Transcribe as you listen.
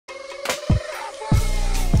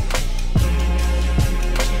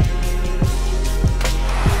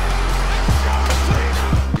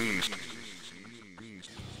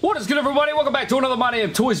everybody? Welcome back to another My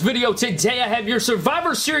Damn Toys video. Today I have your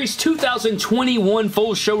Survivor Series 2021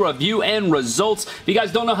 full show review and results. If you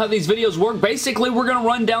guys don't know how these videos work, basically we're going to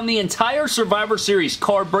run down the entire Survivor Series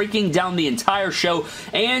card, breaking down the entire show,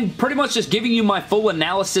 and pretty much just giving you my full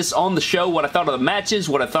analysis on the show, what I thought of the matches,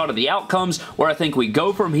 what I thought of the outcomes, where I think we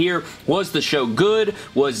go from here. Was the show good?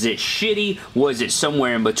 Was it shitty? Was it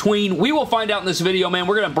somewhere in between? We will find out in this video, man.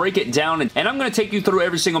 We're going to break it down, and I'm going to take you through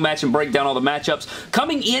every single match and break down all the matchups.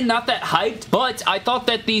 Coming in, not that hyped, but I thought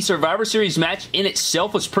that the Survivor Series match in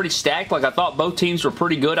itself was pretty stacked. Like, I thought both teams were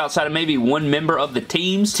pretty good outside of maybe one member of the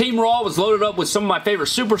teams. Team Raw was loaded up with some of my favorite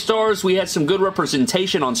superstars. We had some good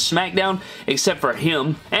representation on SmackDown, except for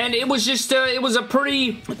him. And it was just, it was a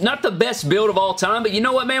pretty, not the best build of all time, but you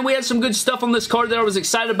know what, man? We had some good stuff on this card that I was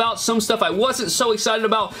excited about, some stuff I wasn't so excited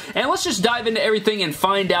about, and let's just dive into everything and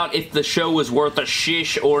find out if the show was worth a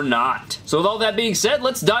shish or not. So with all that being said,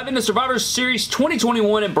 let's dive into Survivor Series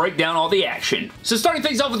 2021 and break down all the action. So starting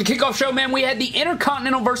things off with the kickoff show, man, we had the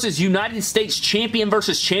Intercontinental versus United States Champion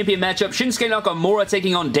versus Champion matchup. Shinsuke Nakamura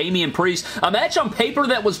taking on Damian Priest. A match on paper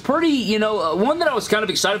that was pretty, you know, one that I was kind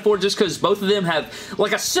of excited for just because both of them have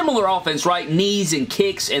like a similar offense, right? Knees and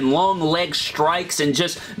kicks and long leg strikes and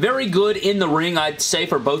just very good in the ring, I'd say,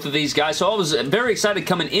 for both of these guys. So I was very excited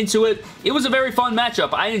coming into it. It was a very fun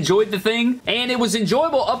matchup. I enjoyed the thing, and it was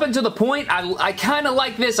enjoyable up until the point I kind of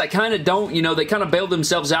like this, I kind of don't. You know, they kind of bailed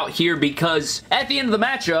themselves out here because at the end of the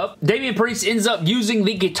matchup, Damian Priest ends up using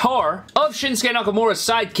the guitar of Shinsuke Nakamura's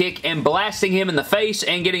sidekick and blasting him in the face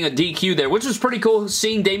and getting a DQ there, which was pretty cool,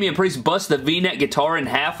 seeing Damian Priest bust the V-neck guitar in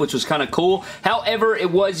half, which was kind of cool. However,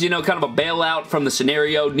 it was, you know, kind of a bailout from the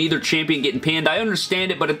scenario, neither champion getting pinned. I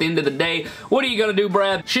understand it, but at the end of the day, what are you going to do,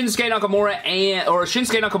 Brad? Shinsuke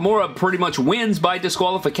Nakamura pretty much wins by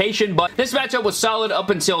disqualification, but this matchup was solid up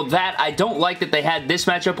until that. I don't like that they had this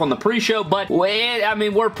matchup on the pre-show, but I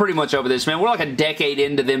mean, we're pretty much over this, man. We're like a decade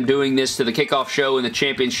into them doing this to the kickoff show and the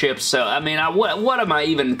championships, so I mean, what am I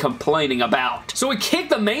even complaining about? So we kicked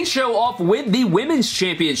the main show off with the Women's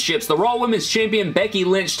Championships. The Raw Women's Champion Becky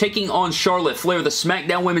Lynch taking on Charlotte Flair, the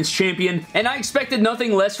SmackDown Women's Champion, and I expected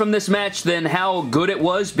nothing less from this match than how good it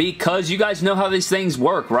was, because you guys know how these things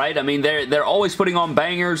work, right? I mean, they're always putting on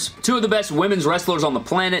bangers. Two of the best women's wrestlers on the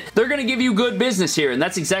planet. They're going to give you good business here, and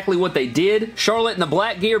that's exactly what they did. Charlotte in the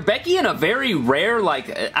black gear, Becky in a very rare,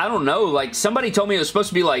 like, I don't know, like, somebody told me it was supposed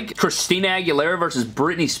to be like Christina Aguilera versus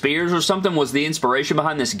Britney Spears or something was the inspiration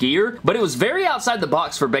behind this gear, but it was very outside the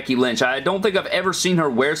box for Becky Lynch. I don't think I've ever seen her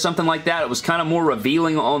wear something like that. It was kind of more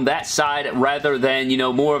revealing on that side rather than, you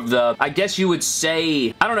know, more of the, I guess you would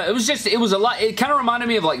say, I don't know, it was just, it was a lot, it kind of reminded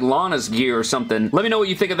me of like Lana's gear or something. Let me know what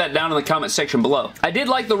you think of that down in the comment section below. I did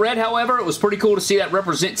like the red, however. It was pretty cool to see that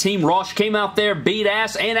represent Team Raw. Came out there, beat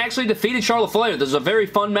ass, and actually defeated Charlotte Flair. This was a very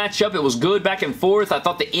fun matchup. It was good back and forth. I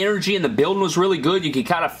thought the energy in the building was really good. You could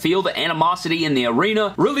kind of feel the animosity in the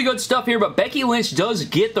arena. Really good stuff here, but Becky Lynch does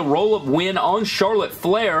get the roll-up win on Charlotte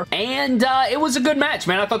Flair, and it was a good match,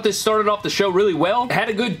 man. I thought this started off the show really well. It had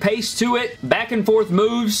a good pace to it. Back and forth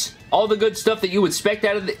moves. All the good stuff that you would expect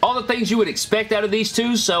out of all the things you would expect out of these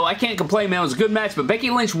two, so I can't complain, man. It was a good match, but Becky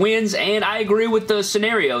Lynch wins, and I agree with the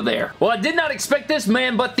scenario there. Well, I did not expect this,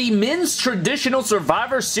 man, but the men's traditional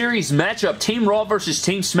Survivor Series matchup, Team Raw versus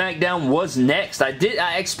Team SmackDown, was next. I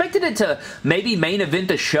expected it to maybe main event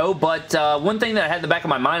the show, but one thing that I had in the back of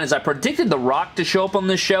my mind is I predicted The Rock to show up on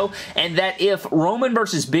this show, and that if Roman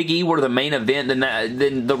versus Big E were the main event,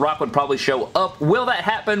 then The Rock would probably show up. Will that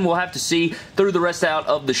happen? We'll have to see through the rest out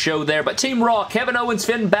of the show there. But Team Raw, Kevin Owens,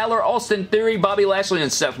 Finn Balor, Austin Theory, Bobby Lashley,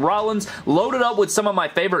 and Seth Rollins, loaded up with some of my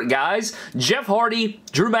favorite guys. Jeff Hardy,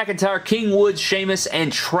 Drew McIntyre, King Woods, Sheamus,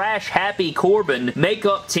 and Trash Happy Corbin make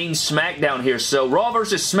up Team SmackDown here. So Raw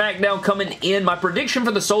versus SmackDown coming in. My prediction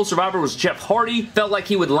for the Sole Survivor was Jeff Hardy. Felt like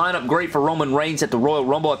he would line up great for Roman Reigns at the Royal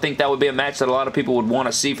Rumble. I think that would be a match that a lot of people would want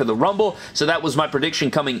to see for the Rumble. So that was my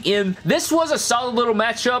prediction coming in. This was a solid little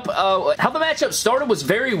matchup. How the matchup started was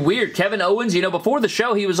very weird. Kevin Owens, you know, before the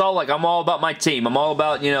show, he was all like, I'm all about my team. I'm all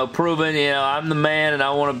about, you know, proving, you know, I'm the man and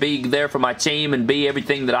I want to be there for my team and be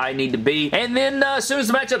everything that I need to be. And then as soon as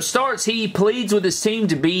the matchup starts, he pleads with his team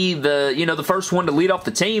to be the, you know, the first one to lead off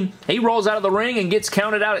the team. He rolls out of the ring and gets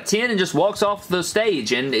counted out at 10 and just walks off the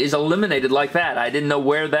stage and is eliminated like that. I didn't know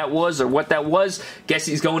where that was or what that was. Guess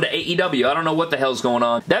he's going to AEW. I don't know what the hell's going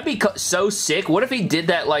on. That'd be so sick. What if he did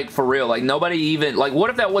that, like, for real? Like, nobody even, like, what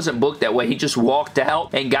if that wasn't booked that way? He just walked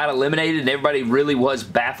out and got eliminated and everybody really was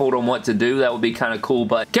baffled baffled on what to do. That would be kind of cool,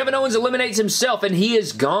 but Kevin Owens eliminates himself, and he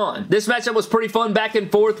is gone. This matchup was pretty fun back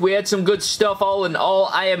and forth. We had some good stuff all in all.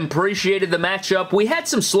 I appreciated the matchup. We had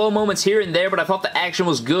some slow moments here and there, but I thought the action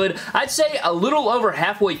was good. I'd say a little over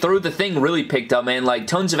halfway through, the thing really picked up, man. Like,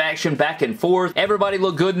 tons of action back and forth. Everybody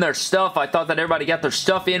looked good in their stuff. I thought that everybody got their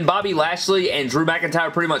stuff in. Bobby Lashley and Drew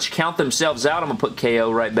McIntyre pretty much count themselves out. I'm gonna put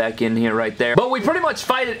KO right back in here right there. But we pretty much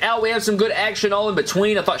fight it out. We have some good action all in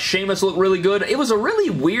between. I thought Sheamus looked really good. It was a really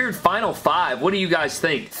weird final five. What do you guys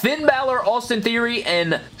think? Finn Balor, Austin Theory,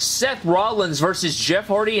 and Seth Rollins versus Jeff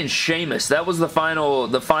Hardy and Sheamus. That was the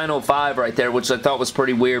final five right there, which I thought was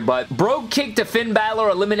pretty weird. But Brogue kick to Finn Balor,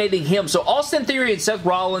 eliminating him. So Austin Theory and Seth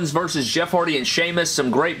Rollins versus Jeff Hardy and Sheamus.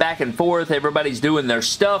 Some great back and forth. Everybody's doing their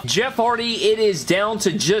stuff. Jeff Hardy, it is down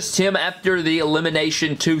to just him after the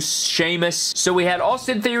elimination to Sheamus. So we had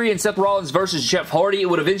Austin Theory and Seth Rollins versus Jeff Hardy. It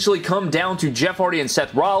would eventually come down to Jeff Hardy and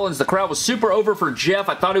Seth Rollins. The crowd was super over for Jeff.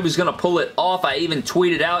 I thought he was going to pull it off. I even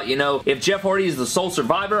tweeted out, you know, if Jeff Hardy is the sole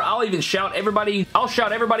survivor, I'll shout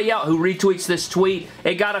everybody out who retweets this tweet.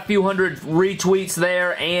 It got a few hundred retweets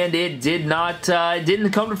there, and it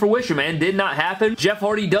didn't come to fruition, man. Did not happen. Jeff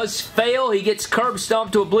Hardy does fail. He gets curb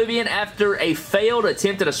stomped to oblivion after a failed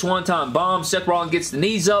attempt at a swanton bomb. Seth Rollins gets the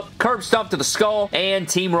knees up, curb stomp to the skull, and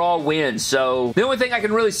Team Raw wins. So the only thing I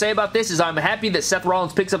can really say about this is I'm happy that Seth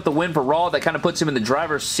Rollins picks up the win for Raw. That kind of puts him in the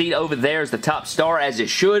driver's seat over there as the top star, as it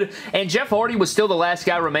should. And Jeff Hardy was still the last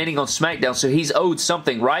guy remaining on SmackDown, so he's owed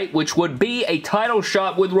something, right? Which would be a title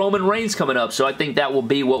shot with Roman Reigns coming up. So I think that will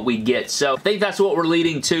be what we get. So I think that's what we're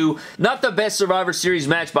leading to. Not the best Survivor Series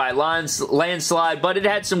match by a landslide, but it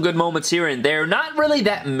had some good moments here and there. Not really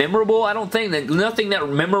that memorable. I don't think that, nothing that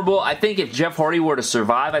memorable. I think if Jeff Hardy were to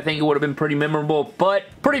survive, I think it would have been pretty memorable, but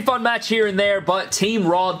pretty fun match here and there. But Team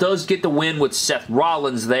Raw does get the win with Seth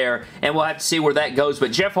Rollins there, and we'll have to see where that goes.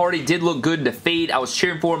 But Jeff Hardy did look good in defeat. I was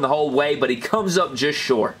cheering for him the whole way, but he comes up just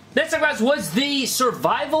short. Next up, guys, was the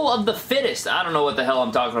Survival of the Fittest. I don't know what the hell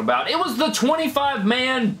I'm talking about. It was the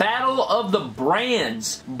 25-man Battle of the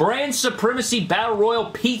Brands. Brand Supremacy Battle Royal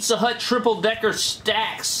Pizza Hut Triple Decker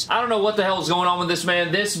Stacks. I don't know what the hell is going on with this,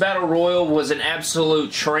 man. This Battle Royal was an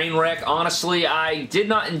absolute train wreck. Honestly, I did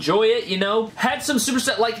not enjoy it, you know. Had some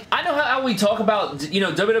superstar, like, I know how we talk about, you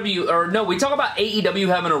know, WWE, or no, we talk about AEW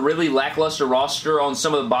having a really lackluster roster on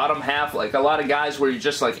some of the bottom half. Like, a lot of guys where you're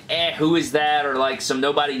just like, who is that? Or like some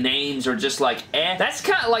nobody names, or just like, That's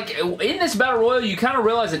kind of like, in this Battle Royal, you kind of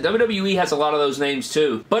realize that WWE has a lot of those names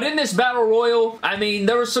too. But in this Battle Royal, I mean,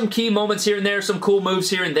 there were some key moments here and there, some cool moves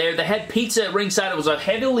here and there. They had pizza at ringside. It was a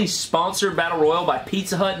heavily sponsored Battle Royal by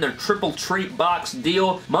Pizza Hut and their triple treat box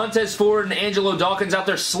deal. Montez Ford and Angelo Dawkins out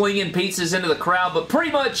there slinging pizzas into the crowd, but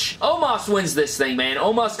pretty much Omos wins this thing, man.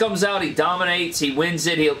 Omos comes out, he dominates, he wins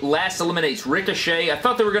it, he last eliminates Ricochet. I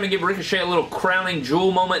thought they were going to give Ricochet a little crowning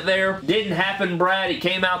jewel moment there. Didn't happen, Brad. He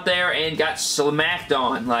came out there and got smacked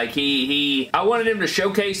on. Like, I wanted him to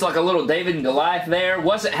showcase like a little David and Goliath there.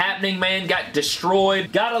 Wasn't happening, man. Got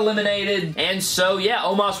destroyed, got eliminated, and so, yeah,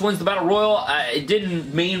 Omos wins the Battle Royal. It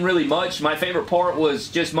didn't mean really much. My favorite part was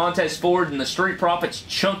just Montez Ford and the Street Profits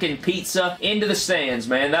chunking pizza into the stands,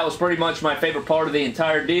 man. That was pretty much my favorite part of the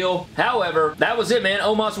entire deal. However, that was it, man.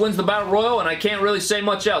 Omos wins the Battle Royal, and I can't really say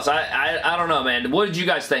much else. I don't know, man. What did you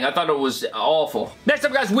guys think? I thought it was awful. Next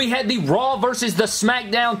up, guys, we had the Raw versus the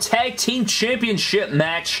SmackDown Tag Team Championship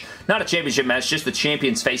match. Not a championship match, just the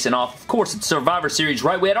champions facing off. Of course, it's Survivor Series,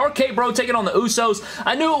 right? We had RK Bro taking on the Usos.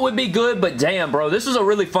 I knew it would be good, but damn, bro, this was a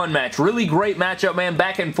really fun match. Really great matchup, man.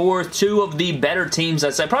 Back and forth. Two of the better teams,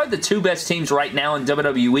 I'd say. Probably the two best teams right now in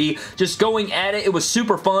WWE. Just going at it. It was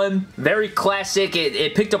super fun. Very classic.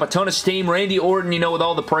 It picked up a ton of steam. Randy Orton, you know, with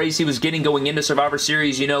all the praise he was getting going into Survivor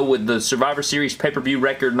Series, you know, with the Survivor Series pay-per-view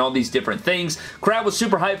record and all these different things. Crowd was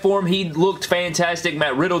super hyped for him. He looked fantastic.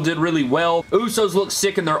 Matt Riddle did really well. Usos looked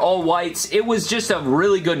sick in their all whites. It was just a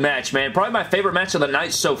really good match, man. Probably my favorite match of the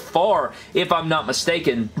night so far, if I'm not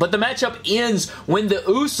mistaken. But the matchup ends when the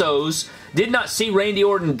Usos did not see Randy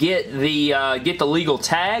Orton get the legal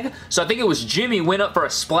tag. So I think it was Jimmy went up for a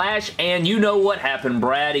splash, and you know what happened,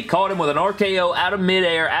 Brad. He caught him with an RKO out of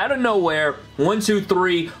midair, out of nowhere. 1, 2,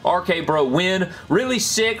 3, RK Bro win. Really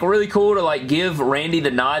sick, really cool to like give Randy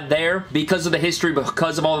the nod there because of the history,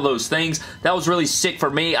 because of all of those things. That was really sick for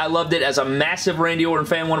me. I loved it as a massive Randy Orton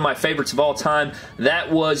fan, one of my favorites of all time.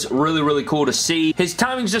 That was really, really cool to see. His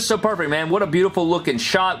timing's just so perfect, man. What a beautiful looking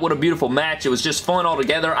shot. What a beautiful match. It was just fun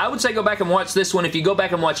altogether. I would say go back back and watch this one, if you go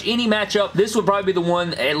back and watch any matchup, this would probably be the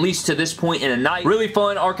one, at least to this point in a night. Really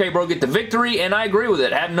fun. RK Bro get the victory, and I agree with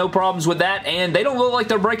it. I have no problems with that, and they don't look like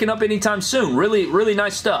they're breaking up anytime soon. Really, really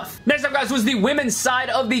nice stuff. Next up, guys, was the women's side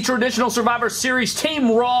of the traditional Survivor Series.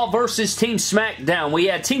 Team Raw versus Team SmackDown. We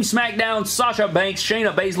had Team SmackDown, Sasha Banks,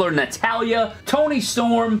 Shayna Baszler, Natalya, Toni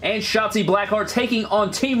Storm, and Shotzi Blackheart taking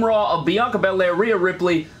on Team Raw of Bianca Belair, Rhea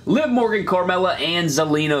Ripley, Liv Morgan, Carmella, and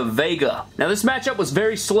Zelina Vega. Now, this matchup was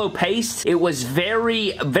very slow-paced. It was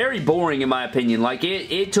very, very boring, in my opinion. Like,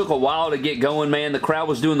 it took a while to get going, man. The crowd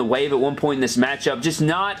was doing the wave at one point in this matchup. Just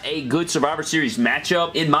not a good Survivor Series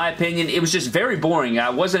matchup, in my opinion. It was just very boring. I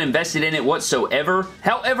wasn't invested in it whatsoever.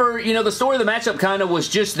 However, you know, the story of the matchup kind of was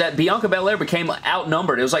just that Bianca Belair became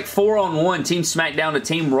outnumbered. It was like 4-on-1, Team SmackDown to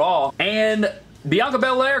Team Raw, and Bianca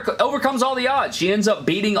Belair overcomes all the odds. She ends up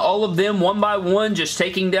beating all of them one by one, just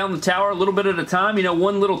taking down the tower a little bit at a time, you know,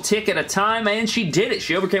 one little tick at a time, and she did it.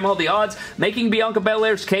 She overcame all the odds, making Bianca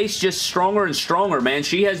Belair's case just stronger and stronger, man.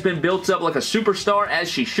 She has been built up like a superstar, as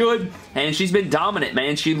she should, and she's been dominant,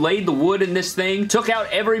 man. She laid the wood in this thing, took out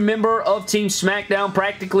every member of Team SmackDown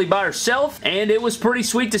practically by herself, and it was pretty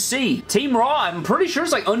sweet to see. Team Raw, I'm pretty sure,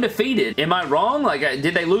 is like undefeated. Am I wrong? Like,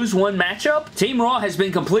 did they lose one matchup? Team Raw has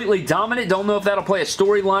been completely dominant. Don't know if that'll play a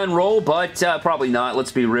storyline role, but probably not.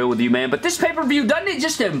 Let's be real with you, man. But this pay-per-view, doesn't it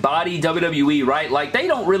just embody WWE, right? Like, they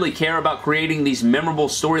don't really care about creating these memorable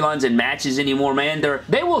storylines and matches anymore, man.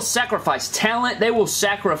 They will sacrifice talent. They will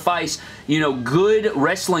sacrifice, you know, good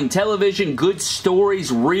wrestling television, good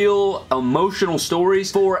stories, real emotional stories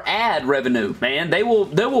for ad revenue, man. They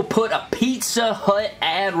will put a Pizza Hut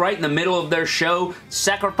ad right in the middle of their show,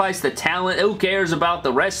 sacrifice the talent. Who cares about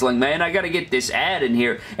the wrestling, man? I gotta get this ad in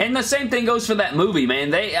here. And the same thing goes for that movie,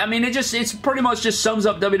 man. I mean, it's pretty much just sums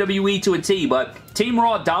up WWE to a T, but Team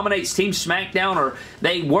Raw dominates Team SmackDown, or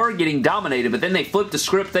they were getting dominated, but then they flipped the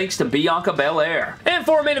script thanks to Bianca Belair. And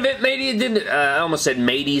for a main event, I almost said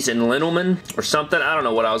Mateys and Lentelman or something. I don't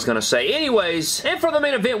know what I was going to say. Anyways, and for the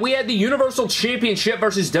main event, we had the Universal Championship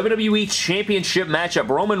versus WWE Championship matchup.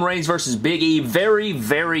 Roman Reigns versus Big E. Very,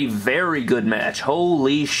 very, very good match.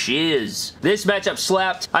 Holy shiz. This matchup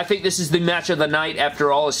slapped. I think this is the match of the night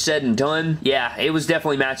after all is said and done. Yeah, it was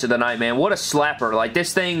definitely match of the night, man. What a slapper. Like,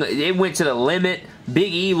 this thing, it went to the limit.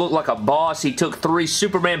 Big E looked like a boss. He took 3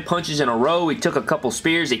 Superman punches in a row. He took a couple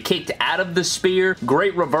spears. He kicked out of the spear.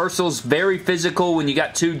 Great reversals. Very physical when you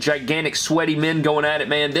got 2 gigantic sweaty men going at it,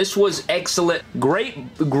 man. This was excellent.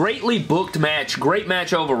 Greatly booked match. Great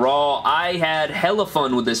match overall. I had hella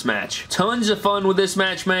fun with this match. Tons of fun with this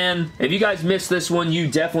match, man. If you guys missed this one, you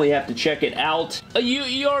definitely have to check it out.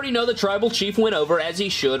 You already know the Tribal Chief went over, as he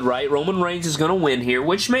should, right? Roman Reigns is going to win here,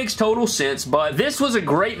 which makes total sense, but this was a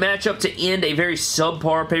great matchup to end a very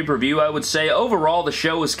subpar pay-per-view, I would say. Overall, the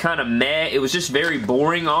show was kind of meh. It was just very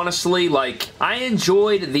boring, honestly. Like, I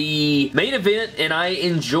enjoyed the main event, and I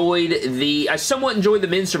somewhat enjoyed the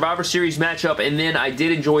Men's Survivor Series matchup, and then I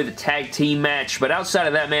did enjoy the tag team match, but outside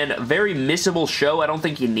of that, man, very missable show. I don't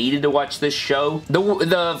think you needed to watch this show.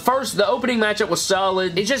 The opening matchup was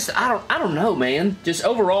solid. It just, I don't know, man. Just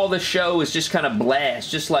overall, this show is just kind of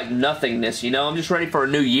blast, just like nothingness, you know? I'm just ready for a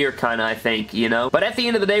new year, kind of, I think, you know? But at the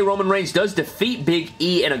end of the day, Roman Reigns does defeat Big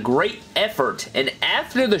E in a great effort, and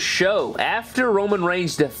after the show, after Roman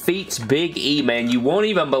Reigns defeats Big E, man, you won't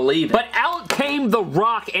even believe it, but out came The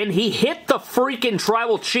Rock, and he hit the freaking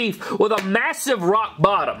Tribal Chief with a massive rock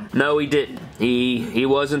bottom. No, he didn't. He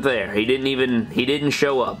wasn't there. He didn't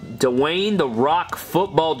show up. Dwayne The Rock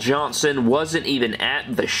Football Johnson wasn't even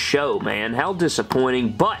at the show, man. How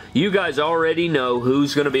disappointing, but you guys already know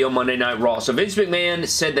who's going to be on Monday Night Raw. So Vince McMahon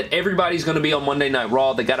said that everybody's going to be on Monday Night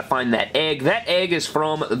Raw. They got to find that egg. That egg is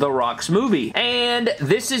from The Rock's movie, and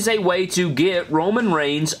this is a way to get Roman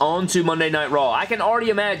Reigns onto Monday Night Raw. I can already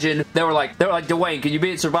imagine they were like, Dwayne, can you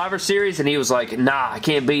be at Survivor Series? And he was like, nah, I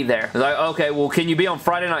can't be there. They're like, okay, well, can you be on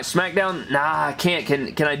Friday Night SmackDown? Nah, I can't.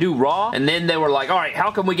 Can I do Raw? And then they were like, all right,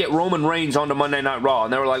 how can we get Roman Reigns onto Monday Night Raw?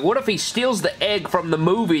 And they were like, what if he steals the egg from the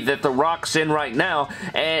movie that The Rock's in right now,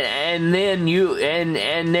 and then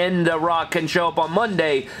The Rock can show up on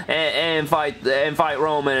Monday and fight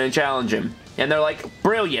Roman and challenge him? And they're like,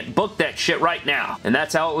 brilliant, book that shit right now. And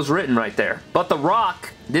that's how it was written right there. But The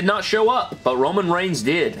Rock did not show up, but Roman Reigns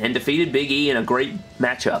did, and defeated Big E in a great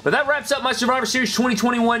matchup. But that wraps up my Survivor Series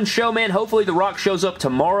 2021 show, man. Hopefully The Rock shows up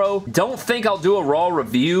tomorrow. Don't think I'll do a Raw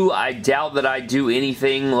review. I doubt that I do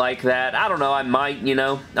anything like that. I don't know. I might, you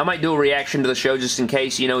know. I might do a reaction to the show just in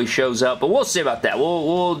case, you know, he shows up. But we'll see about that.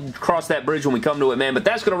 We'll cross that bridge when we come to it, man. But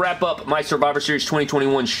that's going to wrap up my Survivor Series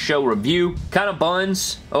 2021 show review. Kind of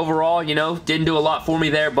buns overall, you know. Didn't do a lot for me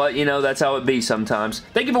there, but, you know, that's how it be sometimes.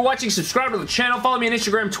 Thank you for watching. Subscribe to the channel. Follow me on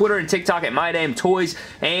Instagram, Twitter, and TikTok at MyDamnToys.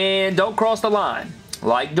 And don't cross the line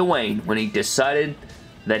like Dwayne when he decided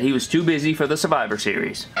that he was too busy for the Survivor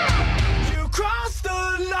Series.